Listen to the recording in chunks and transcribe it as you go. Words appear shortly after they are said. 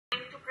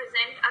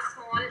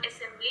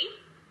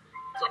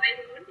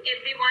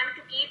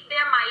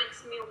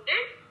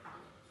muted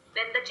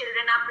when the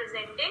children are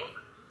presenting.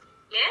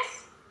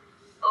 Yes?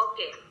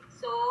 Okay.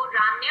 So,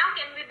 Rania,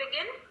 can we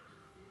begin?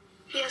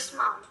 Yes,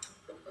 ma'am.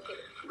 Okay.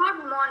 Good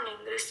morning,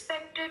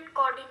 respected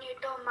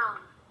coordinator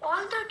ma'am,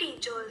 all the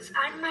teachers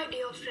and my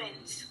dear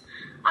friends.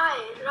 I,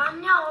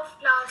 Rania of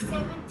class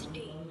 7th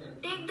D,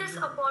 take this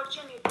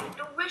opportunity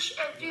to wish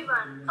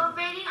everyone a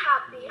very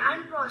happy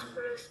and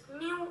prosperous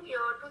new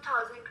year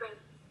 2021.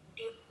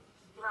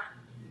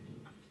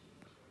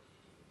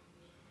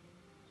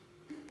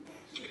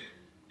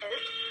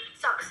 Health,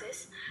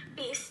 success,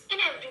 peace in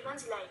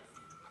everyone's life.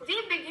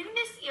 We begin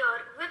this year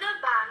with a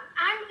bang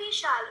and we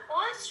shall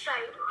all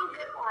strive to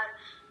give our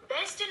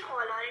best in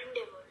all our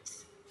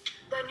endeavors.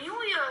 The new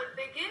year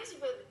begins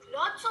with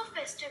lots of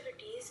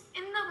festivities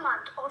in the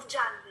month of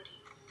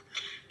January.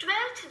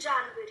 12th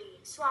January,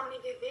 Swami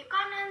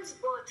Vivekananda's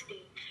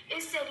birthday,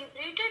 is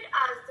celebrated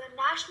as the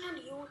National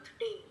Youth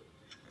Day.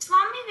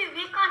 Swami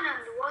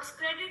Vivekananda was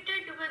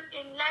credited with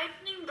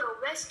enlightening the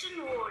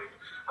Western world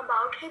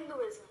about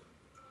Hinduism.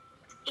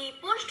 He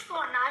pushed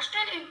for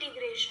national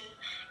integration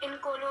in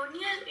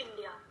colonial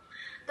India.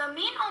 The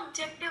main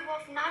objective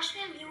of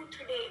National Youth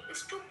Day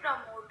is to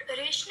promote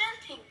rational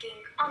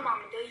thinking among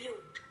the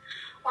youth.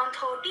 On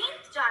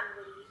 13th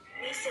January,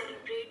 we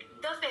celebrate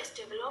the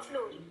festival of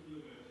Lori.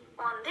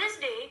 On this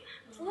day,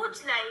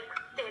 foods like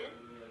til,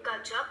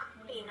 gajak,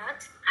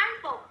 peanuts and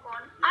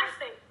popcorn are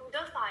fed to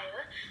the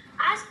fire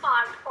as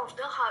part of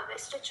the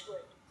harvest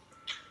ritual.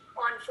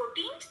 On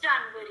 14th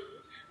January,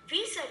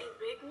 we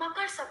celebrate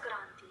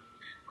Sankranti,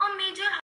 a major